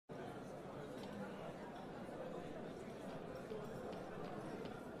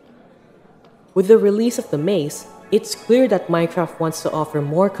With the release of the mace, it's clear that Minecraft wants to offer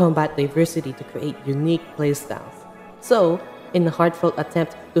more combat diversity to create unique playstyles. So, in a heartfelt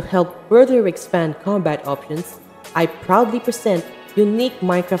attempt to help further expand combat options, I proudly present unique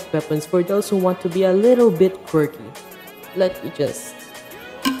Minecraft weapons for those who want to be a little bit quirky. Let me just...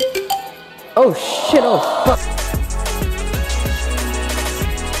 Oh shit, oh fuck!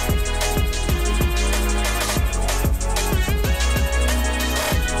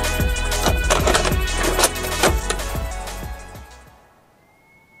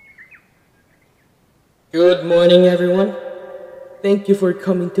 Good morning, everyone. Thank you for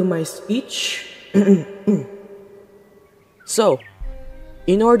coming to my speech. So,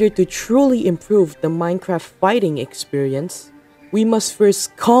 in order to truly improve the Minecraft fighting experience, we must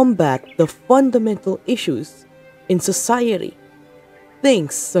first combat the fundamental issues in society.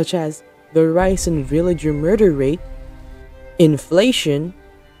 Things such as the rise in villager murder rate, inflation,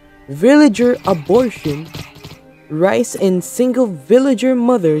 villager abortion, rise in single villager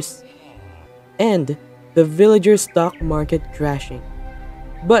mothers, and the villager stock market crashing.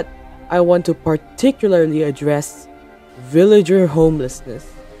 But I want to particularly address villager homelessness.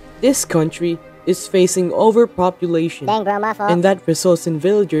 This country is facing overpopulation, and that results in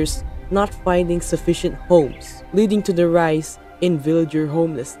villagers not finding sufficient homes, leading to the rise in villager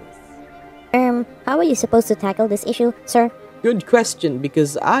homelessness. How are you supposed to tackle this issue, sir? Good question,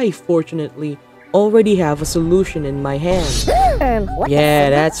 because I fortunately already have a solution in my hand. Yeah,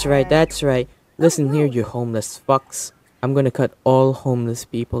 that's right. Listen here, you homeless fucks. I'm gonna cut all homeless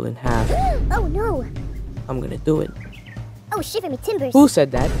people in half. Oh no! I'm gonna do it. Oh, shiver me timbers! Who said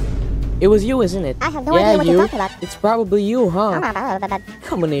that? It was you, isn't it? I have no idea what you're talking about. It's probably you, huh?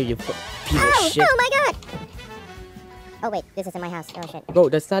 Come on here, you piece of shit. Oh my god! Oh wait, this isn't my house. Oh shit. Bro,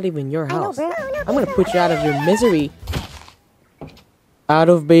 that's not even your house. I know, bro. Oh, no, I'm gonna put you out of your misery. Out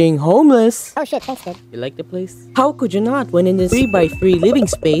of being homeless. Oh shit, thanks, kid. You like the place? How could you not when in this 3x3 living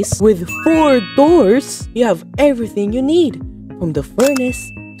space with 4 doors, you have everything you need. From the furnace,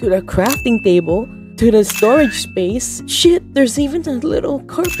 to the crafting table, to the storage space. Shit, there's even a little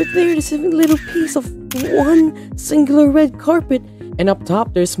carpet there. There's even a little piece of one singular red carpet. And up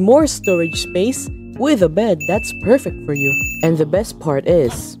top, there's more storage space with a bed that's perfect for you. And the best part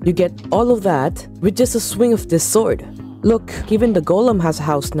is, you get all of that with just a swing of this sword. Look, even the golem has a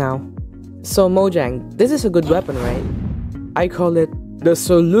house now. So Mojang, this is a good weapon, right? I call it the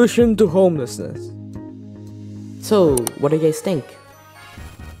solution to homelessness. So, what do you guys think?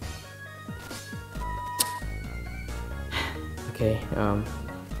 Okay,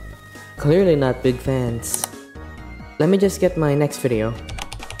 clearly not big fans. Let me just get my next video.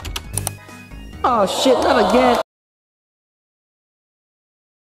 Oh shit, not again!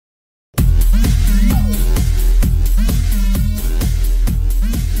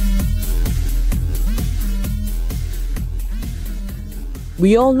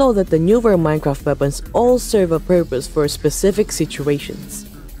 We all know that the newer Minecraft weapons all serve a purpose for specific situations.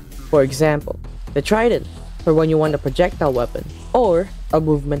 For example, the trident, for when you want a projectile weapon, or a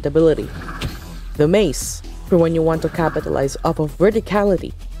movement ability. The mace, for when you want to capitalize off of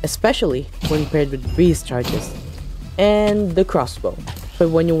verticality, especially when paired with breeze charges. And the crossbow, for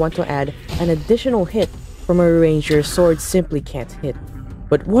when you want to add an additional hit from a range your sword simply can't hit.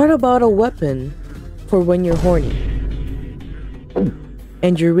 But what about a weapon for when you're horny?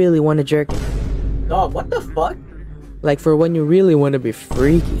 And you really want to jerk it? Dog, what the fuck? Like for when you really want to be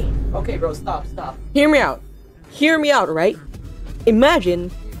freaky. Okay, bro, stop. Hear me out, right? Imagine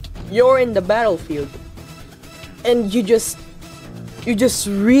you're in the battlefield and you just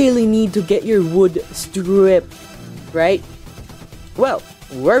really need to get your wood stripped, right? Well,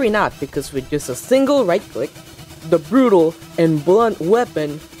 worry not, because with just a single right click, the brutal and blunt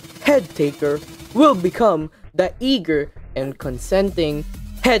weapon head taker will become the eager and consenting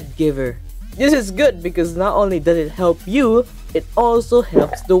head giver. This is good because not only does it help you, it also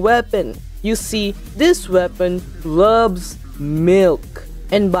helps the weapon. You see, this weapon loves milk,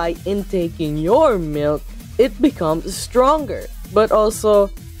 and by intaking your milk, it becomes stronger, but also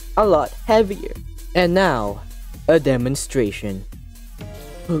a lot heavier. And now, a demonstration.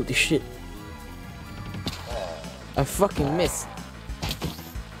 Holy shit. I fucking missed.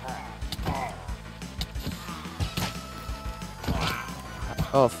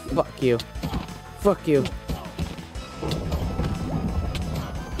 Oh, fuck you. Fuck you.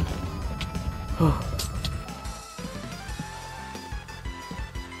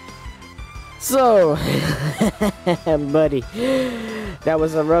 So, buddy, that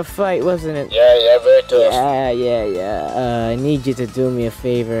was a rough fight, wasn't it? Yeah, very tough. Yeah. I need you to do me a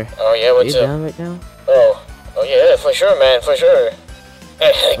favor. Oh yeah, what's up? Are you down right now? Oh yeah, for sure, man, for sure.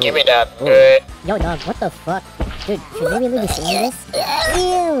 Give me that. Yo, dog, what the fuck? Dude, should we really be seeing this?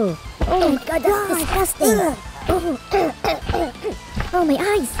 Ew! Oh my god, that's disgusting! Oh, my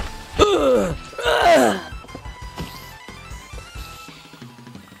eyes!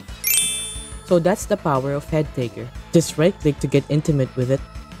 So that's the power of Head Taker. Just right click to get intimate with it,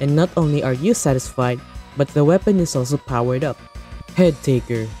 and not only are you satisfied, but the weapon is also powered up. Head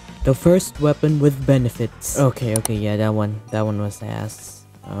Taker, the first weapon with benefits. Okay, yeah, that one was ass.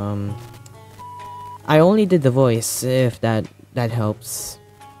 I only did the voice, if that helps.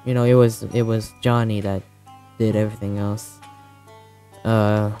 You know, it was Johnny that did everything else.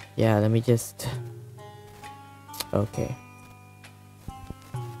 Yeah, let me just... Okay.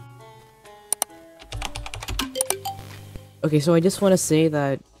 Okay, so I just want to say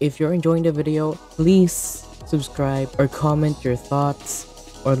that if you're enjoying the video, please subscribe or comment your thoughts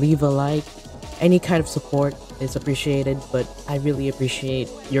or leave a like. Any kind of support is appreciated, but I really appreciate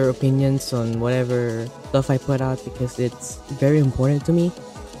your opinions on whatever stuff I put out because it's very important to me.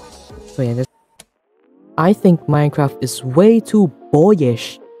 So yeah, I think Minecraft is way too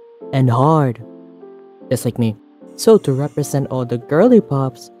boyish and hard, just like me. So to represent all the girly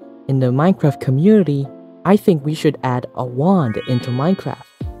pops in the Minecraft community, I think we should add a wand into Minecraft.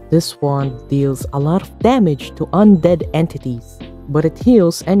 This wand deals a lot of damage to undead entities, but it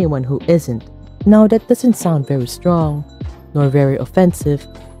heals anyone who isn't. Now that doesn't sound very strong, nor very offensive.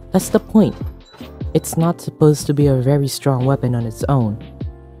 That's the point. It's not supposed to be a very strong weapon on its own.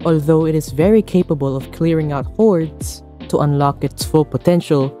 Although it is very capable of clearing out hordes, to unlock its full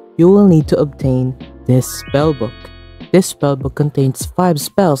potential, you will need to obtain this spellbook. This spellbook contains 5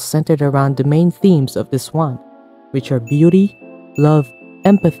 spells centered around the main themes of this wand, which are beauty, love,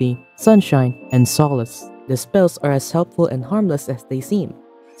 empathy, sunshine, and solace. The spells are as helpful and harmless as they seem,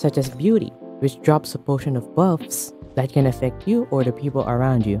 such as beauty, which drops a potion of buffs that can affect you or the people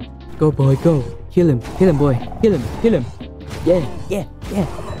around you. Go boy, go! Kill him boy! Kill him! Yeah!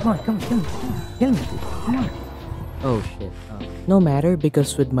 Come on, kill him! Come on! Oh shit. No matter,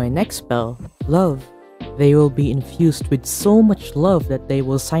 because with my next spell, love, they will be infused with so much love that they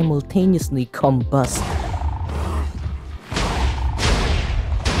will simultaneously combust.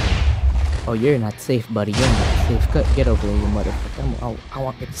 Oh, you're not safe, buddy. You're not safe. Get over here, you motherfucker. I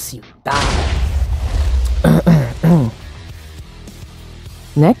want to see you die.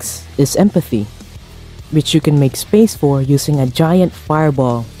 Next is empathy, which you can make space for using a giant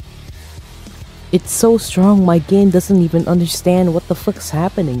fireball. It's so strong, my game doesn't even understand what the fuck's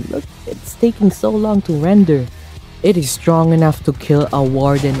happening. Look, it's taking so long to render. It is strong enough to kill a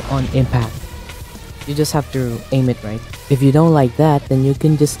warden on impact. You just have to aim it right. If you don't like that, then you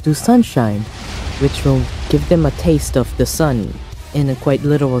can just do sunshine, which will give them a taste of the sun. In a quite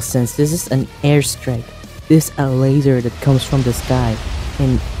literal sense, this is an airstrike. This is a laser that comes from the sky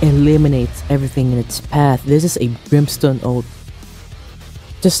and eliminates everything in its path. This is a brimstone ult.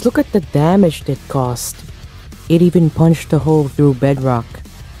 Just look at the damage that caused. It even punched a hole through bedrock.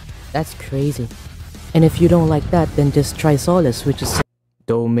 That's crazy. And if you don't like that, then just try Solace, which is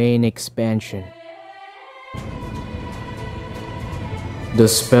domain expansion. The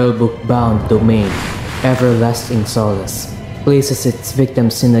spellbook bound domain, Everlasting Solace, places its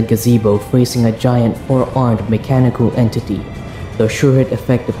victims in a gazebo facing a giant 4-armed mechanical entity. The sure-hit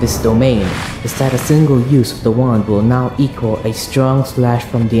effect of this domain is that a single use of the wand will now equal a strong slash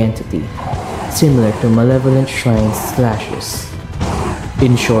from the entity, similar to Malevolent Shrine's slashes.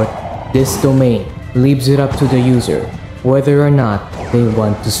 In short, this domain leaves it up to the user whether or not they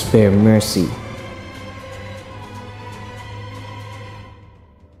want to spare mercy.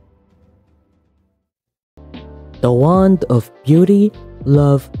 The wand of beauty,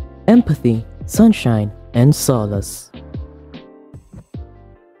 love, empathy, sunshine, and solace.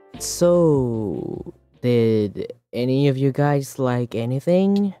 So, did any of you guys like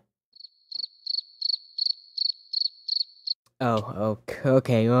anything? Oh,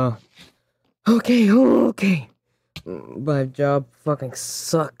 okay, okay. My job fucking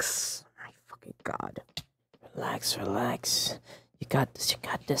sucks. My fucking god. Relax. You got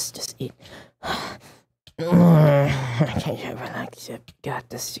this, just eat. Okay, relax, you got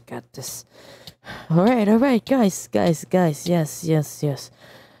this. Alright, guys, yes.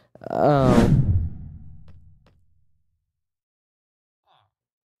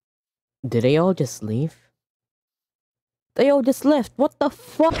 Did they all just leave? They all just left, what the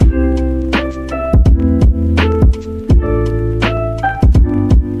fuck?